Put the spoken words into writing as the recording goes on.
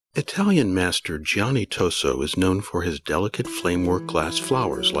Italian master Gianni Toso is known for his delicate flamework glass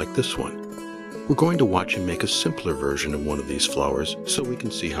flowers like this one. We're going to watch him make a simpler version of one of these flowers so we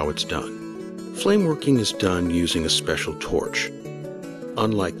can see how it's done. Flameworking is done using a special torch.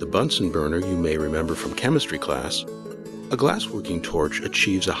 Unlike the Bunsen burner you may remember from chemistry class, a glassworking torch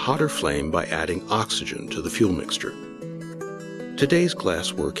achieves a hotter flame by adding oxygen to the fuel mixture. Today's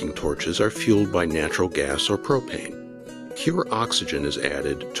glassworking torches are fueled by natural gas or propane. Pure oxygen is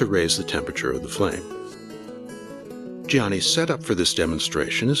added to raise the temperature of the flame. Gianni's setup for this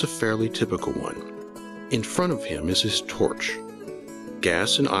demonstration is a fairly typical one. In front of him is his torch.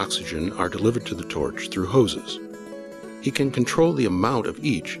 Gas and oxygen are delivered to the torch through hoses. He can control the amount of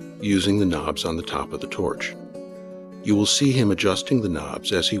each using the knobs on the top of the torch. You will see him adjusting the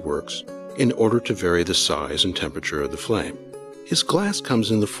knobs as he works in order to vary the size and temperature of the flame. His glass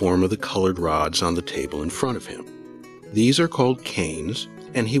comes in the form of the colored rods on the table in front of him. These are called canes,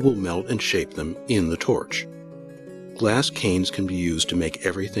 and he will melt and shape them in the torch. Glass canes can be used to make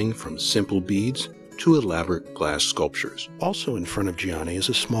everything from simple beads to elaborate glass sculptures. Also in front of Gianni is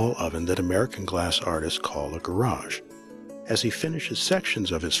a small oven that American glass artists call a garage. As he finishes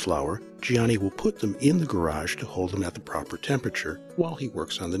sections of his flower, Gianni will put them in the garage to hold them at the proper temperature while he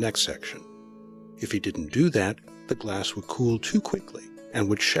works on the next section. If he didn't do that, the glass would cool too quickly and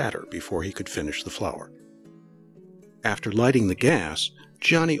would shatter before he could finish the flower. After lighting the gas,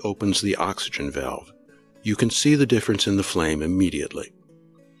 Gianni opens the oxygen valve. You can see the difference in the flame immediately.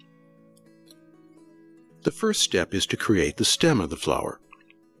 The first step is to create the stem of the flower.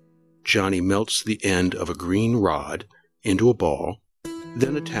 Gianni melts the end of a green rod into a ball,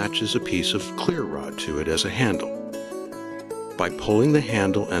 then attaches a piece of clear rod to it as a handle. By pulling the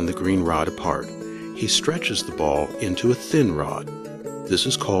handle and the green rod apart, he stretches the ball into a thin rod. This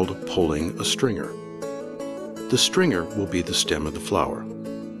is called pulling a stringer. The stringer will be the stem of the flower.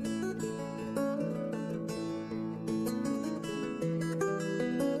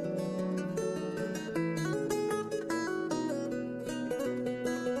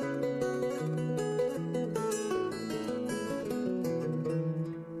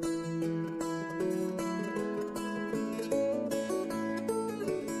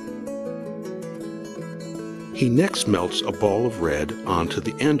 He next melts a ball of red onto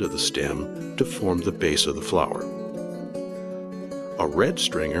the end of the stem to form the base of the flower. A red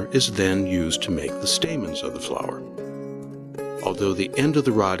stringer is then used to make the stamens of the flower. Although the end of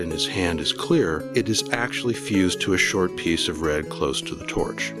the rod in his hand is clear, it is actually fused to a short piece of red close to the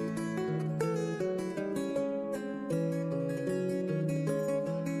torch.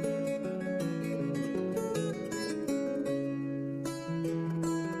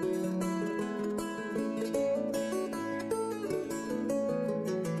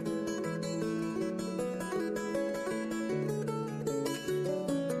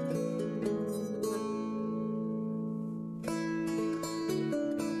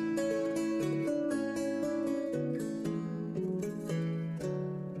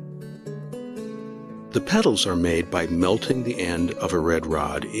 The petals are made by melting the end of a red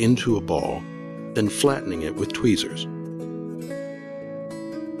rod into a ball, then flattening it with tweezers.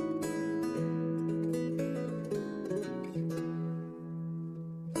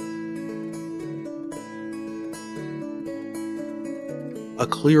 A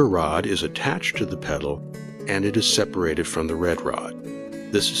clear rod is attached to the petal, and it is separated from the red rod.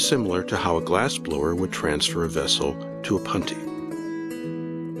 This is similar to how a glass blower would transfer a vessel to a punty.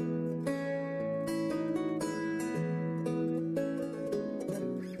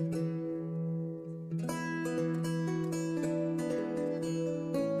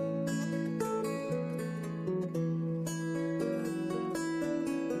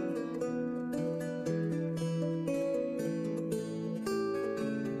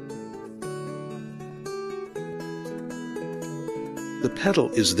 The petal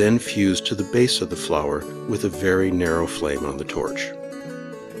is then fused to the base of the flower with a very narrow flame on the torch.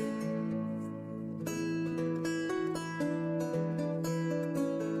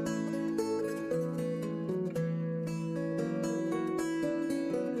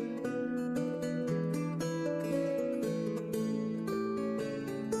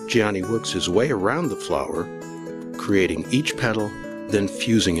 Gianni works his way around the flower, creating each petal, then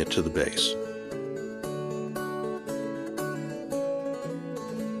fusing it to the base.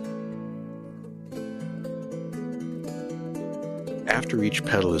 After each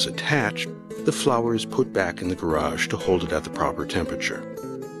petal is attached, the flower is put back in the garage to hold it at the proper temperature.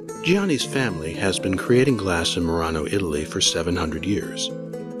 Gianni's family has been creating glass in Murano, Italy for 700 years.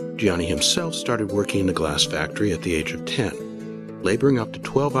 Gianni himself started working in a glass factory at the age of 10, laboring up to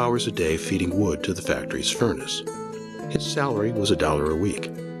 12 hours a day feeding wood to the factory's furnace. His salary was $1 a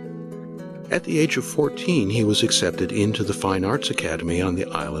week. At the age of 14, he was accepted into the Fine Arts Academy on the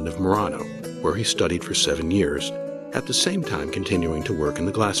island of Murano, where he studied for 7 years, at the same time continuing to work in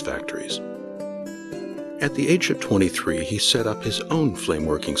the glass factories. At the age of 23, he set up his own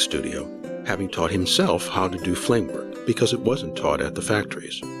flameworking studio, having taught himself how to do flamework because it wasn't taught at the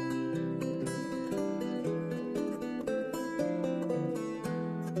factories.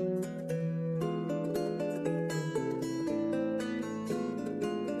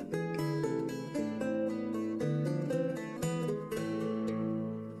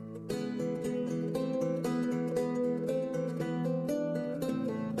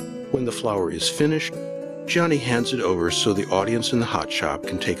 When the flower is finished, Gianni hands it over so the audience in the hot shop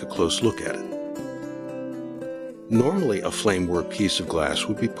can take a close look at it. Normally, a flamework piece of glass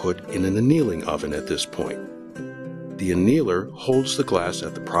would be put in an annealing oven at this point. The annealer holds the glass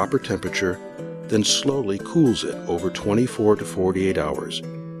at the proper temperature, then slowly cools it over 24 to 48 hours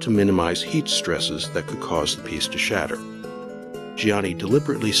to minimize heat stresses that could cause the piece to shatter. Gianni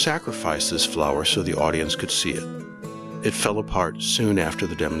deliberately sacrificed this flower so the audience could see it. It fell apart soon after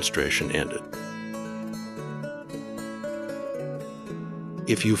the demonstration ended.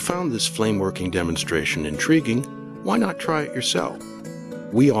 If you found this flameworking demonstration intriguing, why not try it yourself?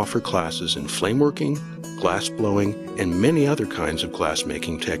 We offer classes in flameworking, glass blowing, and many other kinds of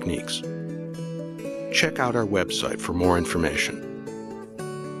glass-making techniques. Check out our website for more information.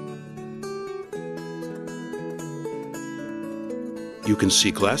 You can see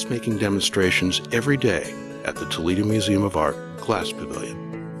glass-making demonstrations every day at the Toledo Museum of Art Glass Pavilion.